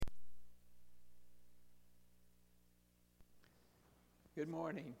Good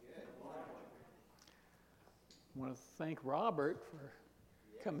morning. I want to thank Robert for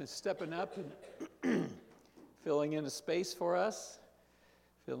stepping up and filling in a space for us.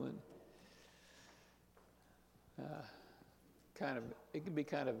 It can be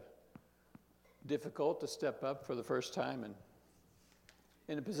kind of difficult to step up for the first time and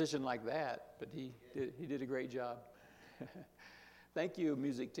in a position like that, but he did a great job. Thank you,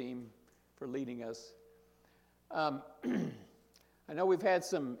 music team, for leading us. I know we've had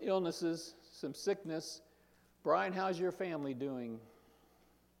some illnesses, some sickness. Brian, how's your family doing?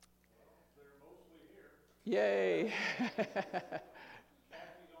 Well, they're mostly here. Yay! Kathy's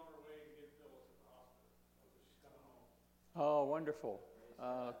on her way to get Phyllis at the hospital. She's coming home. Oh, wonderful.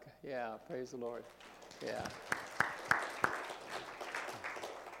 Okay. Yeah, praise the Lord. Yeah.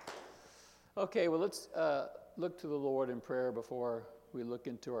 Okay, well, let's look to the Lord in prayer before we look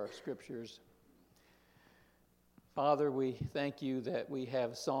into our scriptures. Father, we thank you that we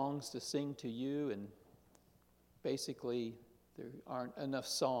have songs to sing to you, and basically there aren't enough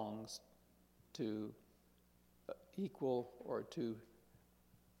songs to equal or to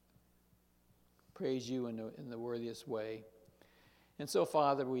praise you in the worthiest way. And so,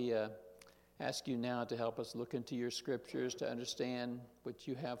 Father, we ask you now to help us look into your scriptures, to understand what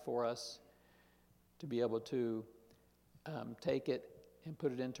you have for us, to be able to take it and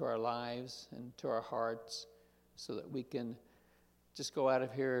put it into our lives and to our hearts, so that we can just go out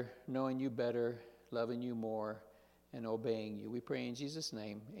of here knowing you better, loving you more, and obeying you. We pray in Jesus'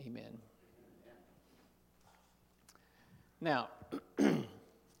 name, amen. Now,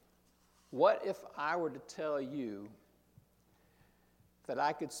 what if I were to tell you that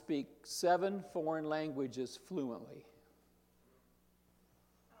I could speak 7 foreign languages fluently?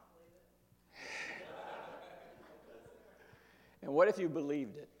 I don't believe it. And what if you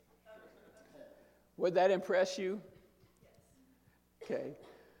believed it? Would that impress you? Yes. Okay.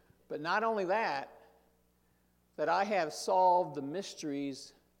 But not only that I have solved the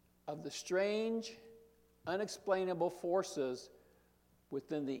mysteries of the strange, unexplainable forces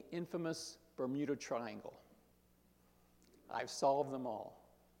within the infamous Bermuda Triangle. I've solved them all.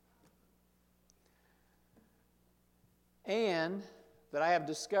 And that I have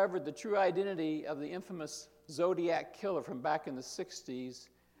discovered the true identity of the infamous Zodiac killer from back in the 60s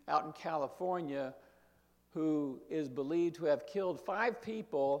out in California, who is believed to have killed 5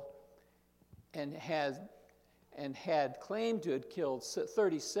 people and had claimed to have killed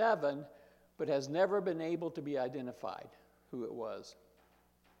 37, but has never been able to be identified who it was.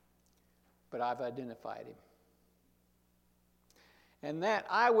 But I've identified him. And that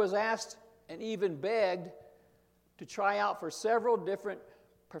I was asked and even begged to try out for several different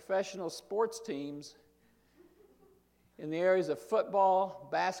professional sports teams in the areas of football,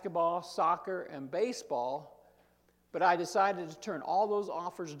 basketball, soccer, and baseball, but I decided to turn all those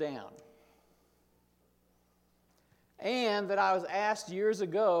offers down. And that I was asked years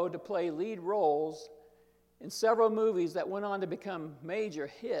ago to play lead roles in several movies that went on to become major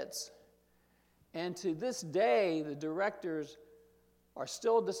hits. And to this day, the directors are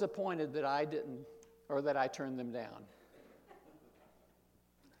still disappointed that I didn't, or that I turned them down.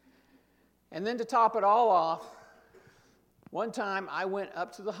 And then to top it all off, one time I went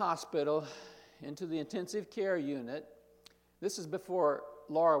up to the hospital into the intensive care unit. This is before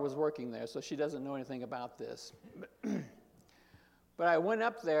Laura was working there, so she doesn't know anything about this. But I went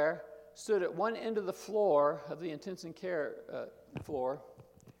up there, stood at one end of the floor, of the intensive care floor,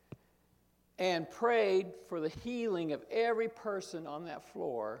 and prayed for the healing of every person on that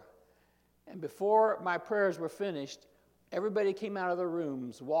floor. And before my prayers were finished, everybody came out of their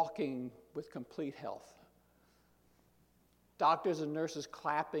rooms walking with complete health. Doctors and nurses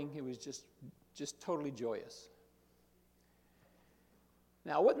clapping. It was just totally joyous.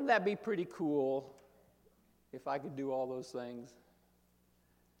 Now, wouldn't that be pretty cool if I could do all those things?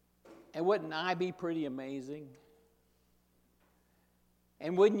 And wouldn't I be pretty amazing?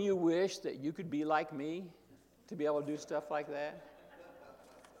 And wouldn't you wish that you could be like me to be able to do stuff like that?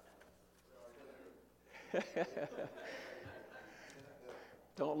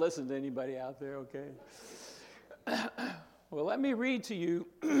 Don't listen to anybody out there, okay? Well, let me read to you,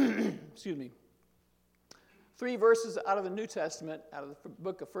 3 verses out of the New Testament, out of the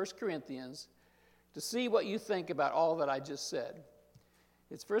book of 1 Corinthians, to see what you think about all that I just said.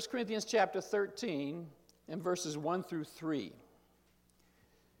 It's 1 Corinthians chapter 13 and verses 1 through 3.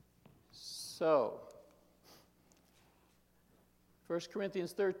 So, 1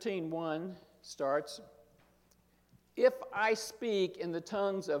 Corinthians 13:1 starts, "If I speak in the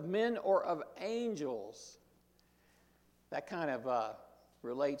tongues of men or of angels," that kind of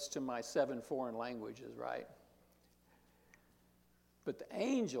relates to my 7 foreign languages, right? But the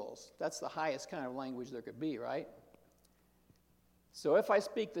angels, that's the highest kind of language there could be, right? So if I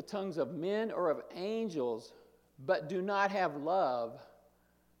speak the tongues of men or of angels, but do not have love,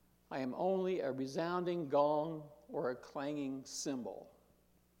 I am only a resounding gong or a clanging cymbal.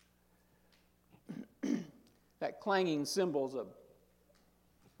 That clanging cymbal's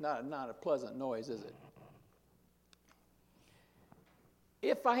not a pleasant noise, is it?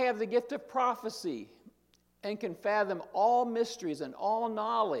 If I have the gift of prophecy and can fathom all mysteries and all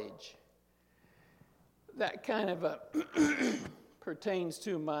knowledge, that kind of pertains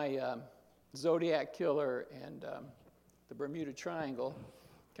to my Zodiac Killer and the Bermuda Triangle,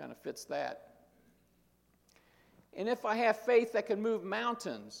 kind of fits that. And if I have faith that can move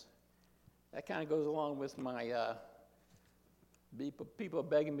mountains, that kind of goes along with my people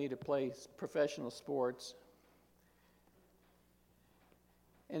begging me to play professional sports.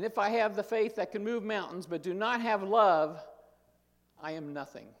 And if I have the faith that can move mountains but do not have love, I am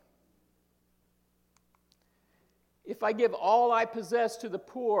nothing. If I give all I possess to the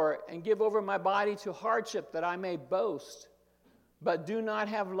poor and give over my body to hardship that I may boast, but do not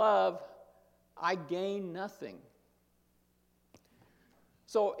have love, I gain nothing.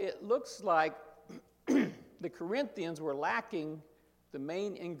 So it looks like the Corinthians were lacking the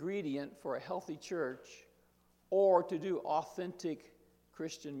main ingredient for a healthy church or to do authentic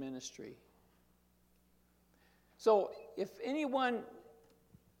Christian ministry. So if anyone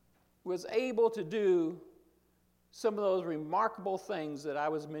was able to do some of those remarkable things that I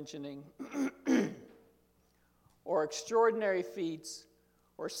was mentioning, or extraordinary feats,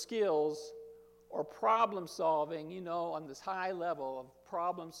 or skills, or problem solving, on this high level of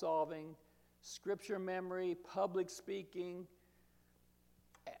problem solving, scripture memory, public speaking,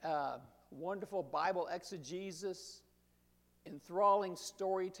 wonderful Bible exegesis, enthralling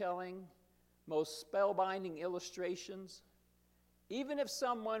storytelling, most spellbinding illustrations. Even if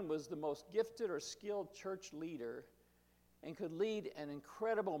someone was the most gifted or skilled church leader and could lead an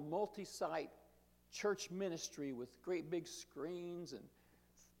incredible multi-site church ministry with great big screens and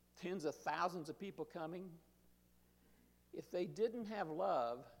tens of thousands of people coming, if they didn't have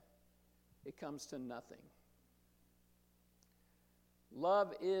love, it comes to nothing.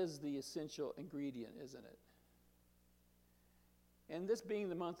 Love is the essential ingredient, isn't it? And this being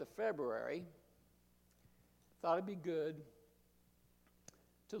the month of February, I thought it'd be good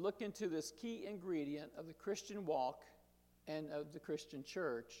to look into this key ingredient of the Christian walk and of the Christian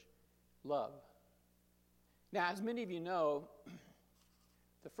church, love. Now, as many of you know,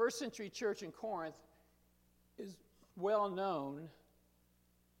 the first century church in Corinth is well known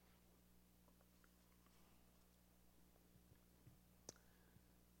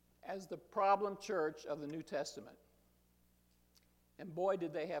as the problem church of the New Testament. And boy,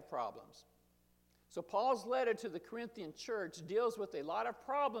 did they have problems. So Paul's letter to the Corinthian church deals with a lot of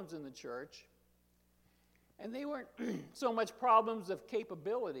problems in the church, and they weren't so much problems of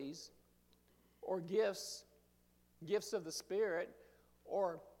capabilities or gifts of the Spirit,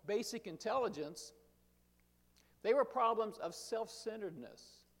 or basic intelligence. They were problems of self-centeredness,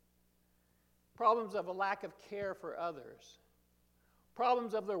 problems of a lack of care for others,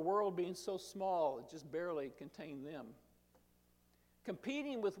 problems of their world being so small it just barely contained them,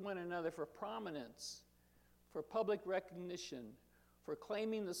 competing with one another for prominence, for public recognition, for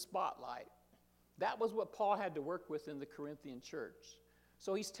claiming the spotlight. That was what Paul had to work with in the Corinthian church.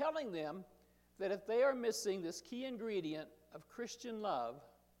 So he's telling them that if they are missing this key ingredient of Christian love,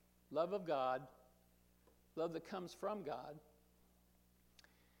 love of God, love that comes from God,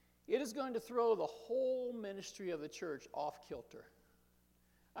 it is going to throw the whole ministry of the church off kilter.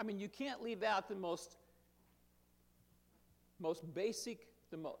 I mean, you can't leave out the most basic,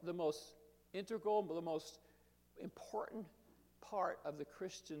 the most integral, the most important part of the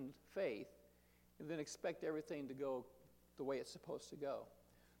Christian faith, and then expect everything to go the way it's supposed to go.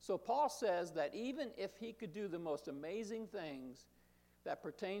 So Paul says that even if he could do the most amazing things that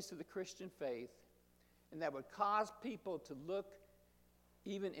pertains to the Christian faith, and that would cause people to look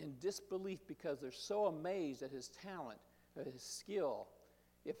even in disbelief because they're so amazed at his talent, at his skill,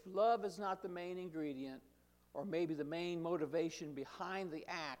 if love is not the main ingredient, or maybe the main motivation behind the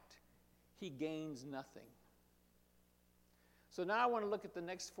act, he gains nothing. So now I want to look at the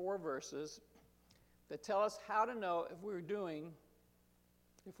next 4 verses that tell us how to know if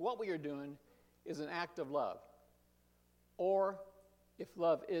what we are doing is an act of love, or if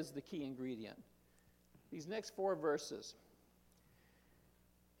love is the key ingredient. These next 4 verses,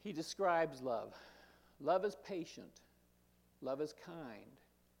 he describes love. Love is patient. Love is kind.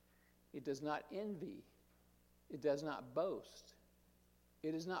 It does not envy. It does not boast.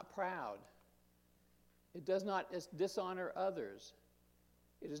 It is not proud. It does not dishonor others.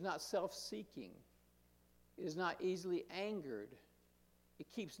 It is not self-seeking. It is not easily angered. It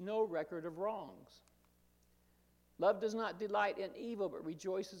keeps no record of wrongs. Love does not delight in evil, but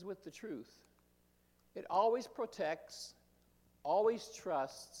rejoices with the truth. It always protects, always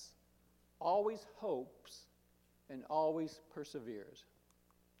trusts, always hopes, and always perseveres.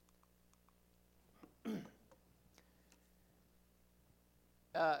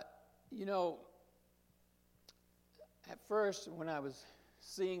 At first, when I was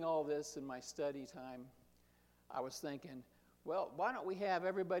seeing all this in my study time, I was thinking, well, why don't we have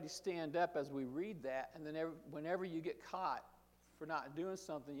everybody stand up as we read that, and then whenever you get caught for not doing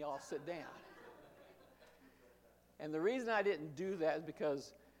something, you all sit down. And the reason I didn't do that is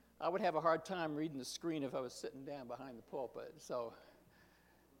because I would have a hard time reading the screen if I was sitting down behind the pulpit. So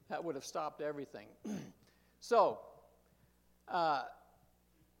that would have stopped everything. So,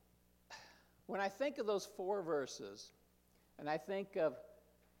 when I think of those 4 verses, and I think of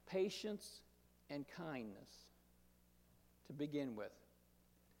patience and kindness to begin with,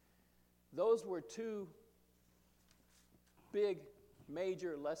 those were 2 big,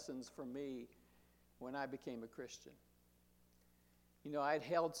 major lessons for me when I became a Christian. I'd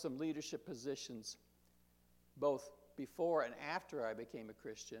held some leadership positions both before and after I became a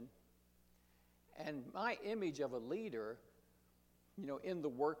Christian. And my image of a leader, in the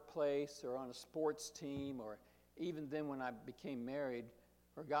workplace or on a sports team, or even then when I became married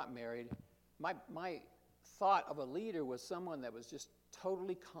or got married, my thought of a leader was someone that was just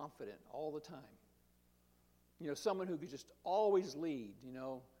totally confident all the time. Someone who could just always lead,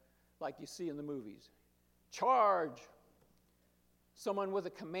 like you see in the movies. Charge! Someone with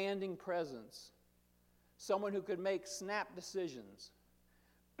a commanding presence. Someone who could make snap decisions.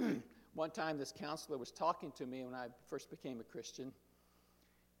 One time this counselor was talking to me when I first became a Christian,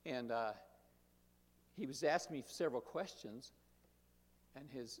 and he was asking me several questions, and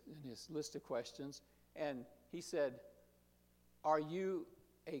his list of questions, and he said, can you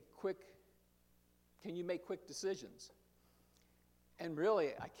make quick decisions? And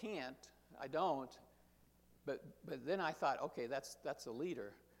really, I don't, but then I thought, okay, that's a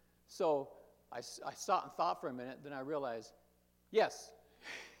leader. So I stopped and thought for a minute, then I realized, yes.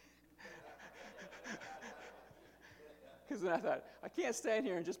 Because then I thought, I can't stand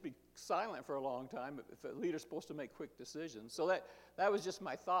here and just be silent for a long time if a leader's supposed to make quick decisions. So that was just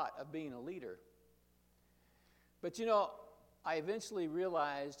my thought of being a leader. But I eventually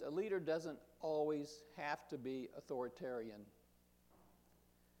realized a leader doesn't always have to be authoritarian.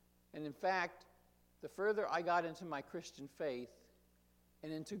 And in fact, the further I got into my Christian faith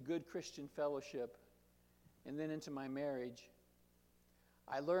and into good Christian fellowship and then into my marriage,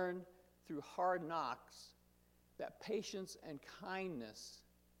 I learned through hard knocks that patience and kindness,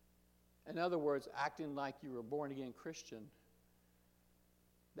 in other words, acting like you were a born-again Christian,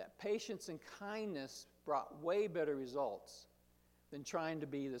 that patience and kindness brought way better results than trying to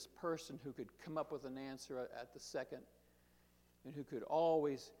be this person who could come up with an answer at the second and who could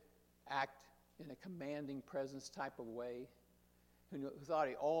always act in a commanding presence type of way, who thought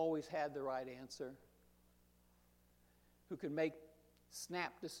he always had the right answer, who could make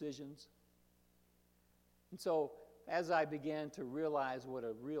snap decisions. And so as I began to realize what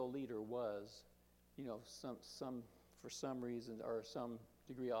a real leader was, some for some reason or some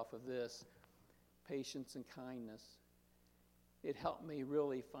degree off of this, patience and kindness, it helped me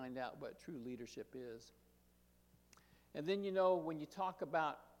really find out what true leadership is. And then, when you talk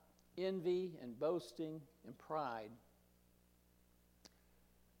about envy and boasting and pride,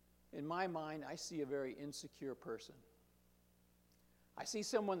 in my mind, I see a very insecure person. I see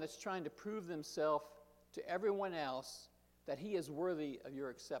someone that's trying to prove themselves to everyone else that he is worthy of your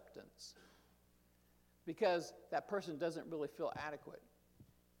acceptance, because that person doesn't really feel adequate.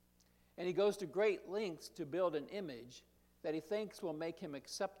 And he goes to great lengths to build an image that he thinks will make him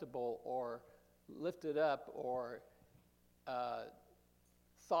acceptable or lifted up or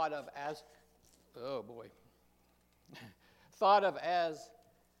thought of as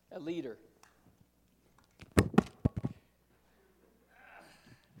a leader.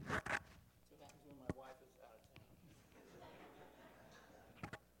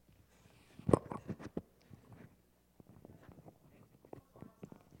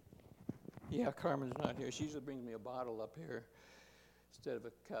 Yeah, Carmen's not here. She usually brings me a bottle up here instead of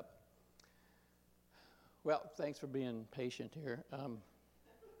a cup. Well, thanks for being patient here. Yeah,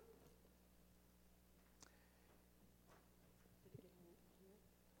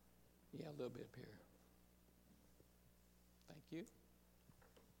 a little bit up here. Thank you.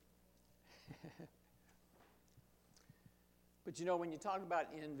 But when you talk about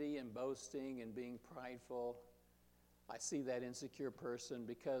envy and boasting and being prideful, I see that insecure person,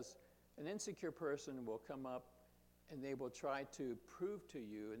 because an insecure person will come up and they will try to prove to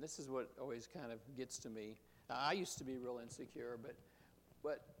you, and this is what always kind of gets to me. Now, I used to be real insecure, but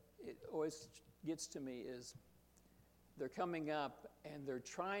what it always gets to me is they're coming up and they're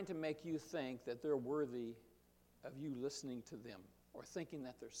trying to make you think that they're worthy of you listening to them or thinking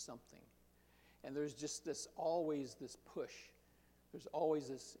that there's something. And there's just always this push. There's always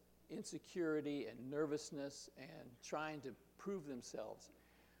this insecurity and nervousness and trying to prove themselves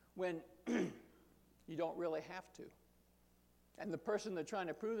when you don't really have to. And the person they're trying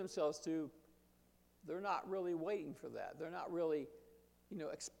to prove themselves to, they're not really waiting for that. They're not really,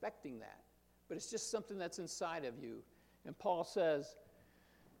 expecting that. But it's just something that's inside of you. And Paul says,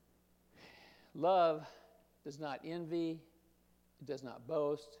 love does not envy, it does not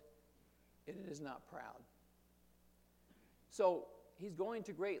boast, it is not proud. So he's going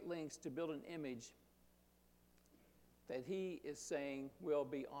to great lengths to build an image that he is saying will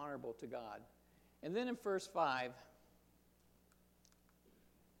be honorable to God. And then in verse 5,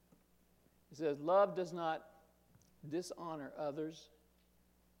 it says, love does not dishonor others.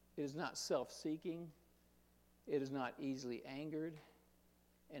 It is not self-seeking. It is not easily angered.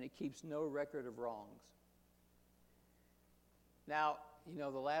 And it keeps no record of wrongs. Now, the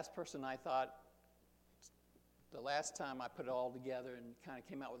last person I thought, the last time I put it all together and kind of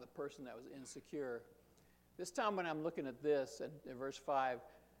came out with a person that was insecure, this time when I'm looking at this, in verse 5,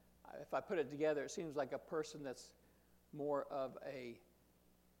 if I put it together, it seems like a person that's more of a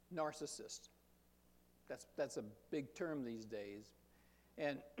narcissist. That's a big term these days.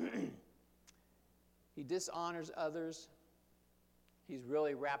 And he dishonors others. He's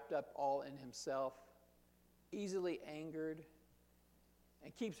really wrapped up all in himself, easily angered,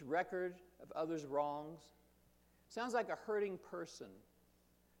 and keeps record of others' wrongs. Sounds like a hurting person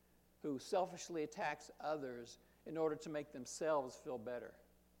who selfishly attacks others in order to make themselves feel better.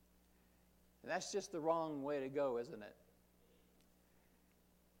 And that's just the wrong way to go, isn't it?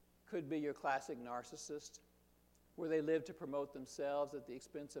 Could be your classic narcissist, where they live to promote themselves at the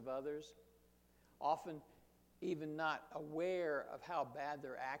expense of others, often even not aware of how bad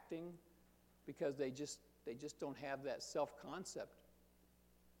they're acting because they just don't have that self-concept.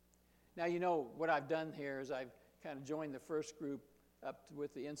 Now, what I've done here is I've kind of joined the first group up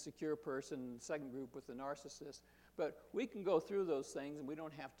with the insecure person, and the second group with the narcissist. But we can go through those things, and we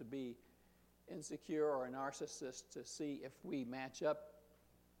don't have to be insecure or a narcissist to see if we match up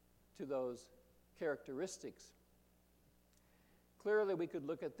to those characteristics. Clearly, we could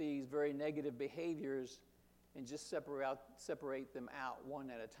look at these very negative behaviors and just separate them out one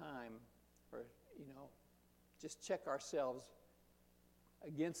at a time, or just check ourselves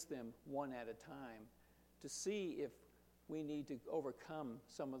against them one at a time to see if we need to overcome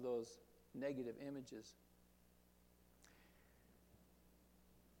some of those negative images.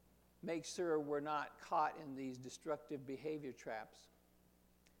 Make sure we're not caught in these destructive behavior traps,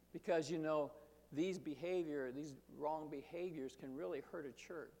 because these wrong behaviors can really hurt a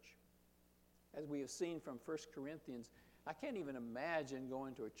church. As we have seen from 1 Corinthians, I can't even imagine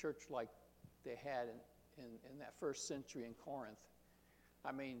going to a church like they had in that first century in Corinth.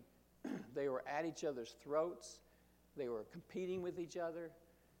 I mean, they were at each other's throats. They were competing with each other.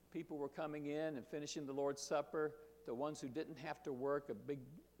 People were coming in and finishing the Lord's Supper. The ones who didn't have to work a big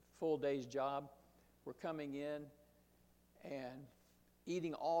full day's job were coming in and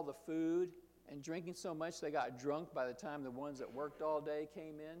eating all the food and drinking so much they got drunk by the time the ones that worked all day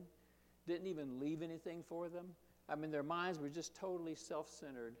came in. Didn't even leave anything for them. I mean, their minds were just totally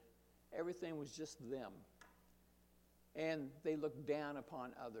self-centered. Everything was just them. And they looked down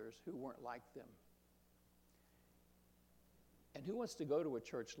upon others who weren't like them. And who wants to go to a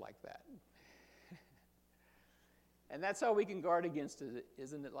church like that? And that's how we can guard against it,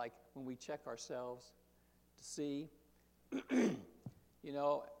 isn't it? Like when we check ourselves to see, and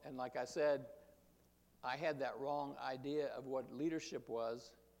like I said, I had that wrong idea of what leadership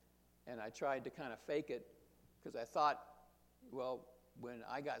was, and I tried to kind of fake it because I thought, well, when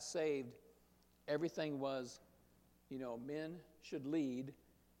I got saved, everything was, men should lead,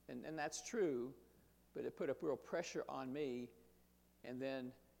 and that's true, but it put a real pressure on me, and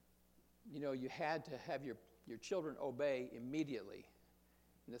then, you had to have your children obey immediately.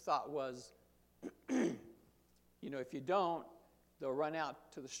 And the thought was, if you don't, they'll run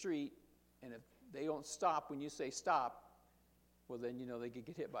out to the street, and if they don't stop when you say stop, well, then, they could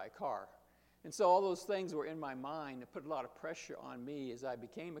get hit by a car. And so all those things were in my mind. It put a lot of pressure on me as I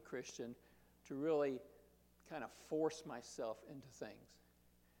became a Christian to really kind of force myself into things.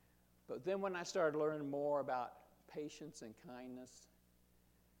 But then when I started learning more about patience and kindness,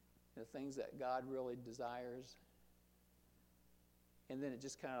 the things that God really desires, And then it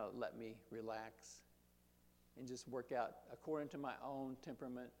just kind of let me relax and just work out according to my own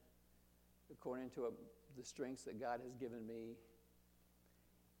temperament, according to the strengths that God has given me.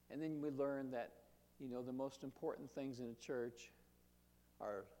 And then we learn that, the most important things in a church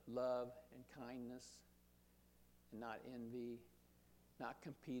are love and kindness, and not envy, not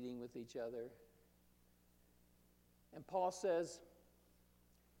competing with each other. And Paul says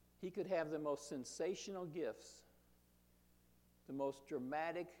he could have the most sensational gifts, the most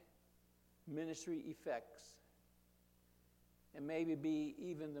dramatic ministry effects, and maybe be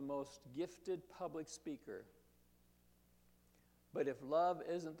even the most gifted public speaker. But if love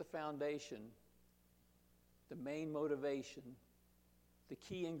isn't the foundation, the main motivation, the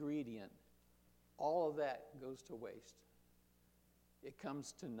key ingredient, all of that goes to waste. It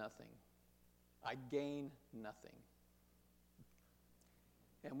comes to nothing. I gain nothing.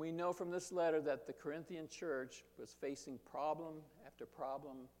 And we know from this letter that the Corinthian church was facing problem after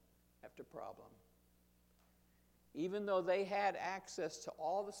problem after problem. Even though they had access to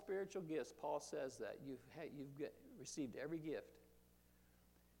all the spiritual gifts, Paul says that you've received every gift.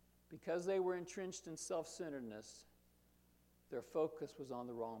 Because they were entrenched in self-centeredness, their focus was on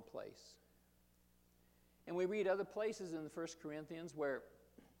the wrong place. And we read other places in the 1 Corinthians where,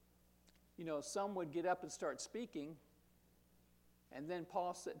 some would get up and start speaking, and then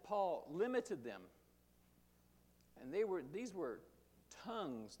Paul limited them. And these were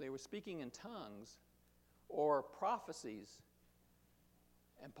tongues. They were speaking in tongues or prophecies.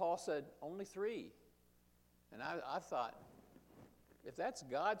 And Paul said, only 3. And I thought, if that's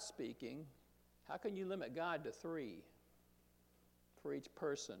God speaking, how can you limit God to 3 for each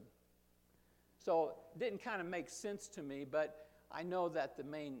person? So it didn't kind of make sense to me, but I know that the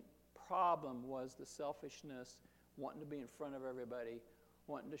main problem was the selfishness, wanting to be in front of everybody,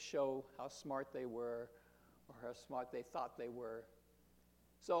 wanting to show how smart they were or how smart they thought they were.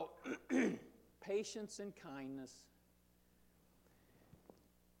 So patience and kindness.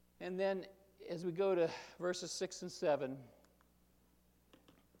 And then as we go to verses 6 and 7,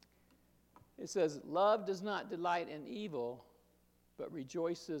 it says, love does not delight in evil, but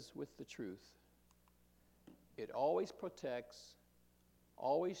rejoices with the truth. It always protects,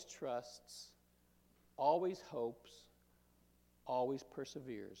 always trusts, always hopes, always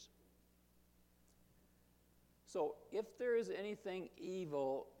perseveres. So if there is anything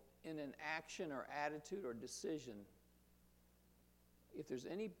evil in an action or attitude or decision, if there's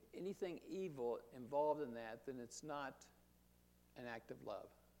anything evil involved in that, then it's not an act of love.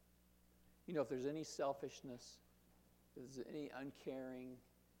 If there's any selfishness, if there's any uncaring,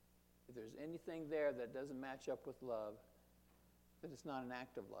 if there's anything there that doesn't match up with love, then it's not an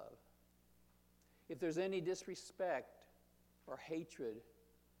act of love. If there's any disrespect or hatred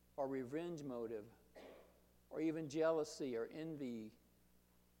or revenge motive or even jealousy or envy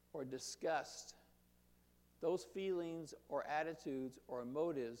or disgust, those feelings or attitudes or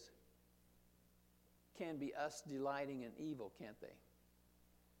motives can be us delighting in evil, can't they?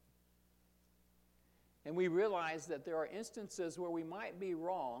 And we realize that there are instances where we might be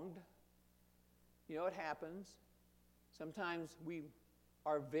wronged. It happens. Sometimes we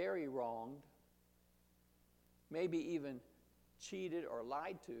are very wronged, maybe even cheated or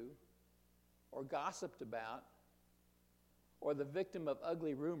lied to, or gossiped about, or the victim of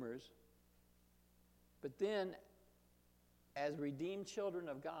ugly rumors. But then, as redeemed children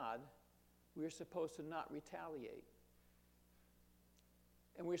of God, we're supposed to not retaliate.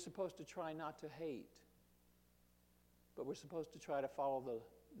 And we're supposed to try not to hate. But we're supposed to try to follow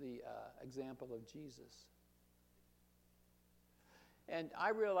the example of Jesus. And I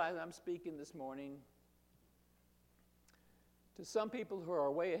realize I'm speaking this morning to some people who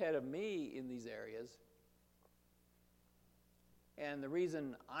are way ahead of me in these areas. And the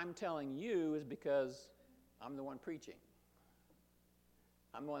reason I'm telling you is because I'm the one preaching.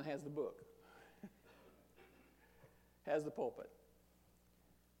 I'm the one that has the book, has the pulpit.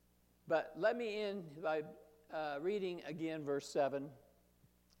 But let me end by reading again verse 7.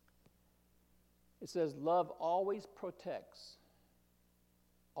 It says, love always protects,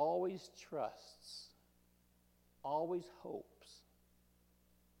 always trusts, always hopes,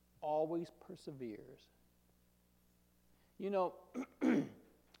 always perseveres.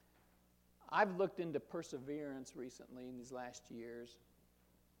 I've looked into perseverance recently in these last years,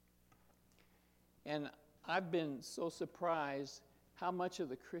 and I've been so surprised how much of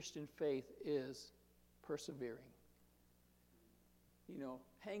the Christian faith is persevering.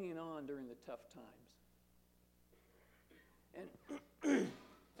 Hanging on during the tough times.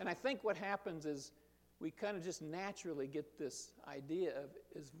 And I think what happens is we kind of just naturally get this idea of,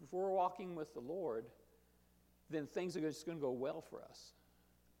 if we're walking with the Lord, then things are just going to go well for us.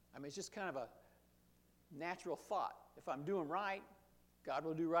 I mean, it's just kind of a natural thought. If I'm doing right, God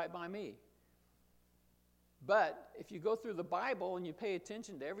will do right by me. But if you go through the Bible and you pay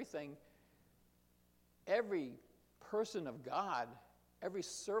attention to everything, every person of God, every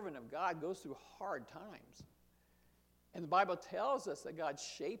servant of God goes through hard times. And the Bible tells us that God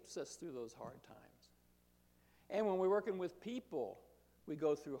shapes us through those hard times. And when we're working with people, we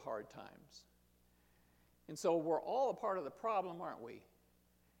go through hard times. And so we're all a part of the problem, aren't we?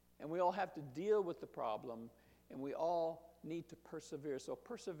 And we all have to deal with the problem, and we all need to persevere. So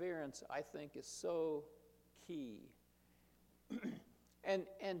perseverance, I think, is so key.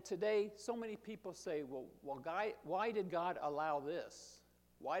 And today, so many people say, well, why did God allow this?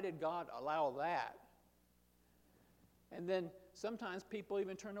 Why did God allow that? And then sometimes people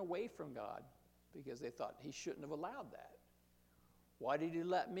even turn away from God because they thought he shouldn't have allowed that. Why did he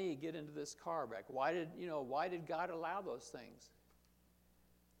let me get into this car wreck? Why did God allow those things?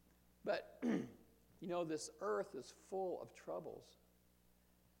 But, this earth is full of troubles.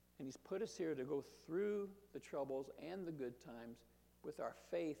 And he's put us here to go through the troubles and the good times with our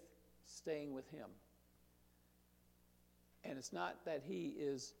faith staying with him. And it's not that he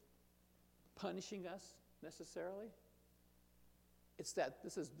is punishing us necessarily. It's that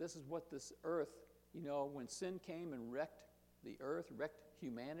this is what this earth, when sin came and wrecked the earth, wrecked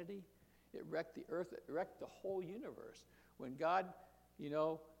humanity, it wrecked the earth, it wrecked the whole universe. When God,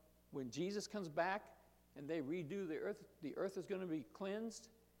 when Jesus comes back and they redo the earth is going to be cleansed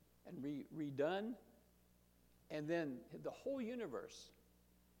and redone, and then the whole universe.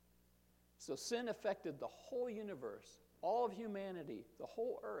 So sin affected the whole universe, all of humanity, the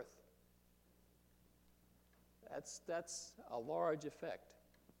whole earth. That's a large effect.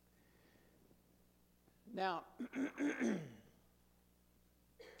 Now,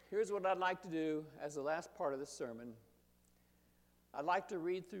 here's what I'd like to do as the last part of this sermon. I'd like to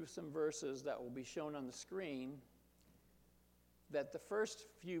read through some verses that will be shown on the screen, that the first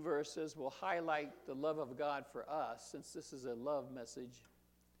few verses will highlight the love of God for us, since this is a love message.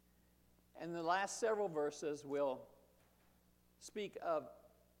 And the last several verses will speak of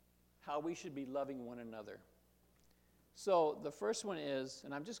how we should be loving one another. So the first one is,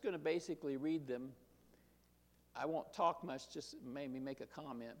 and I'm just going to basically read them. I won't talk much, just maybe make a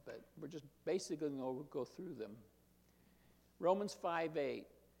comment, but we're just basically going to go through them. Romans 5:8,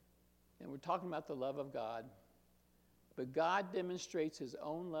 and we're talking about the love of God. But God demonstrates his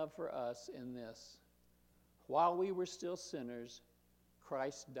own love for us in this: while we were still sinners,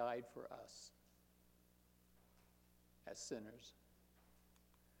 Christ died for us as sinners.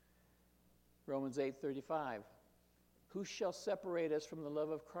 Romans 8:35, who shall separate us from the love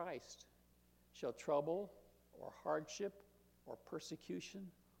of Christ? Shall trouble, or hardship, or persecution,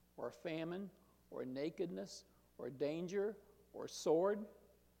 or famine, or nakedness, or danger, or sword?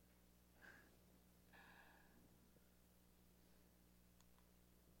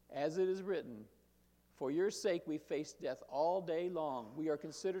 As it is written, for your sake we face death all day long. We are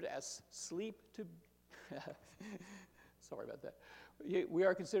considered as sleep to... Sorry about that. We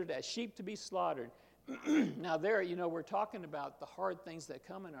are considered as sheep to be slaughtered. Now there, we're talking about the hard things that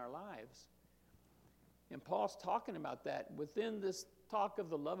come in our lives. And Paul's talking about that within this talk of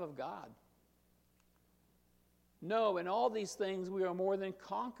the love of God. No, in all these things we are more than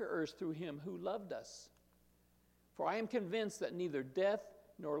conquerors through him who loved us. For I am convinced that neither death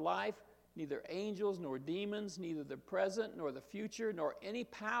nor life, neither angels nor demons, neither the present nor the future, nor any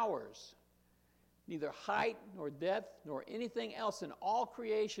powers, neither height nor depth nor anything else in all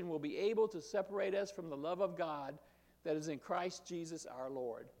creation will be able to separate us from the love of God that is in Christ Jesus our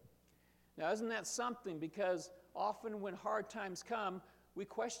Lord. Now, isn't that something? Because often when hard times come, we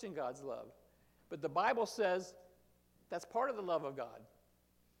question God's love. But the Bible says that's part of the love of God.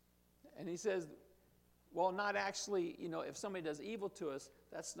 And he says, well, not actually, if somebody does evil to us,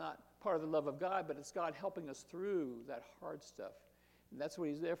 that's not part of the love of God, but it's God helping us through that hard stuff. And that's what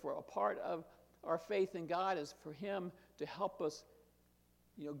he's there for. A part of our faith in God is for him to help us,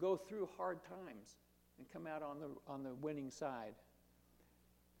 go through hard times and come out on the winning side.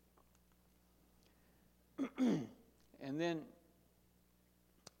 And then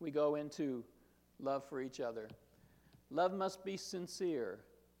we go into love for each other. Love must be sincere.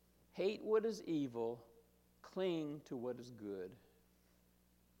 Hate what is evil. Cling to what is good.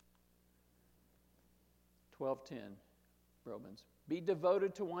 12:10, Romans. Be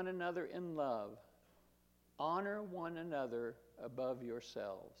devoted to one another in love. Honor one another above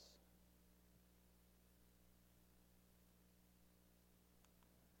yourselves.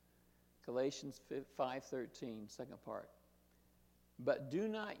 Galatians 5:13, second part. But do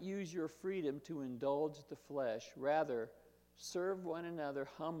not use your freedom to indulge the flesh. Rather, serve one another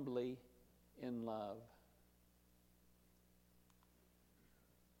humbly in love.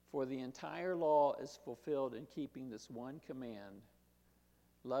 For the entire law is fulfilled in keeping this one command: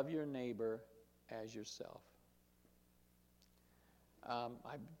 love your neighbor as yourself.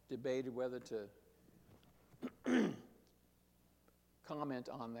 I debated whether to comment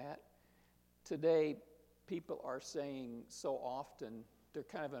on that. Today, people are saying so often, they're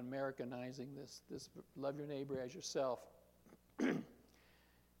kind of Americanizing this love your neighbor as yourself.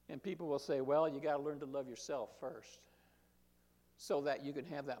 And people will say, well, you got to learn to love yourself first, so that you can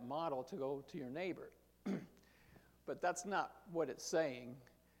have that model to go to your neighbor. But that's not what it's saying.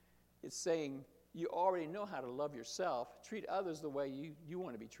 It's saying you already know how to love yourself. Treat others the way you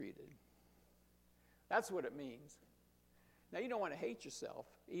want to be treated. That's what it means. Now, you don't want to hate yourself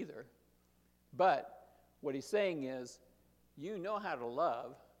either. But what he's saying is you know how to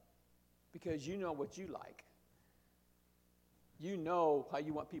love because you know what you like. You know how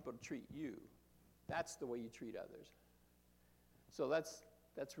you want people to treat you. That's the way you treat others. So that's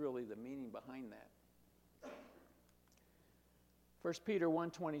really the meaning behind that. 1 Peter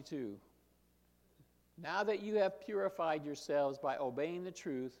 1:22. Now that you have purified yourselves by obeying the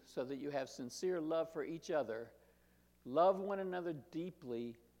truth, so that you have sincere love for each other, love one another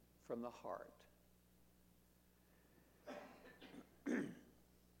deeply from the heart.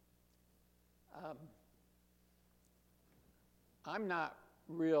 I'm not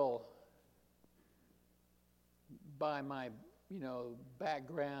real, by my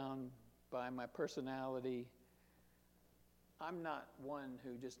background, by my personality, I'm not one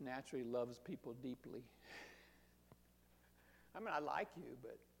who just naturally loves people deeply. I mean, I like you,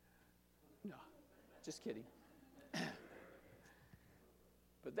 but no, just kidding.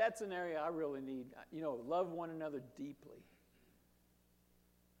 But that's an area I really need. Love one another deeply.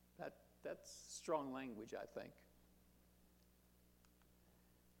 That's strong language, I think.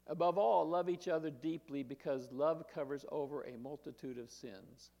 Above all, love each other deeply, because love covers over a multitude of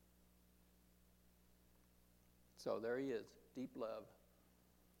sins. So there he is, deep love.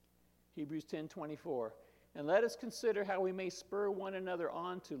 Hebrews 10:24. And let us consider how we may spur one another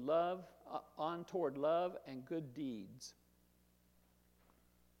on toward love and good deeds.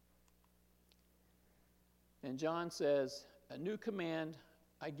 And John says, a new command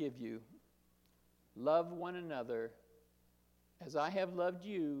I give you: love one another. As I have loved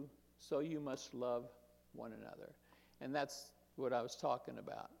you, so you must love one another. And that's what I was talking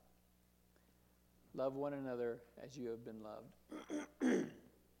about. Love one another as you have been loved. I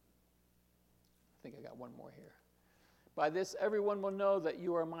think I got one more here. By this, everyone will know that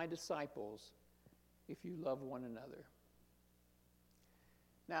you are my disciples, if you love one another.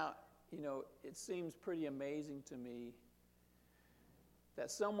 Now, it seems pretty amazing to me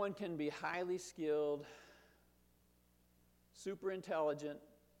that someone can be highly skilled, super intelligent,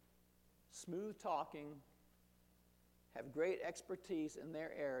 smooth talking, have great expertise in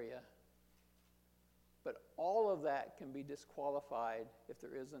their area, but all of that can be disqualified if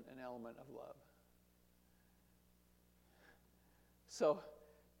there isn't an element of love. So,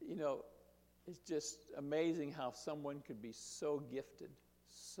 it's just amazing how someone could be so gifted,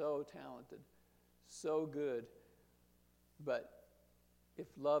 so talented, so good, but if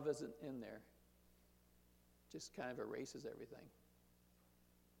love isn't in there, just kind of erases everything.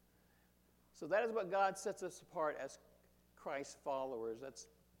 So that is what God sets us apart as Christ's followers.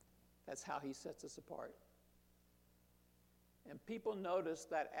 That's how he sets us apart. And people notice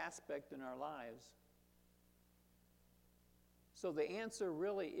that aspect in our lives. So the answer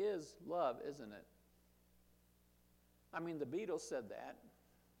really is love, isn't it? I mean, the Beatles said that.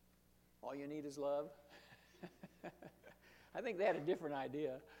 All you need is love. I think they had a different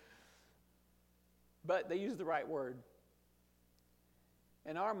idea. But they used the right word.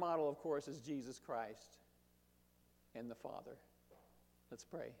 And our model, of course, is Jesus Christ and the Father. Let's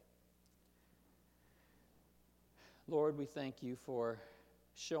pray. Lord, we thank you for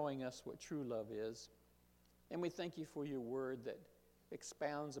showing us what true love is. And we thank you for your word that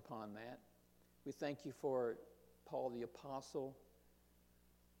expounds upon that. We thank you for Paul the Apostle,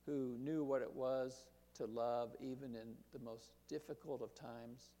 who knew what it was to love even in the most difficult of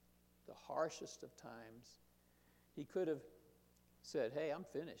times, the harshest of times. He could have said, hey, I'm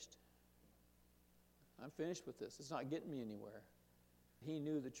finished. I'm finished with this. It's not getting me anywhere. He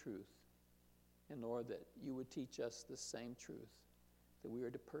knew the truth. And Lord, that you would teach us the same truth, that we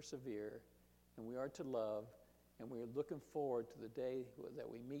are to persevere and we are to love, and we are looking forward to the day that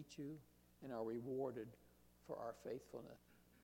we meet you and are rewarded for our faithfulness.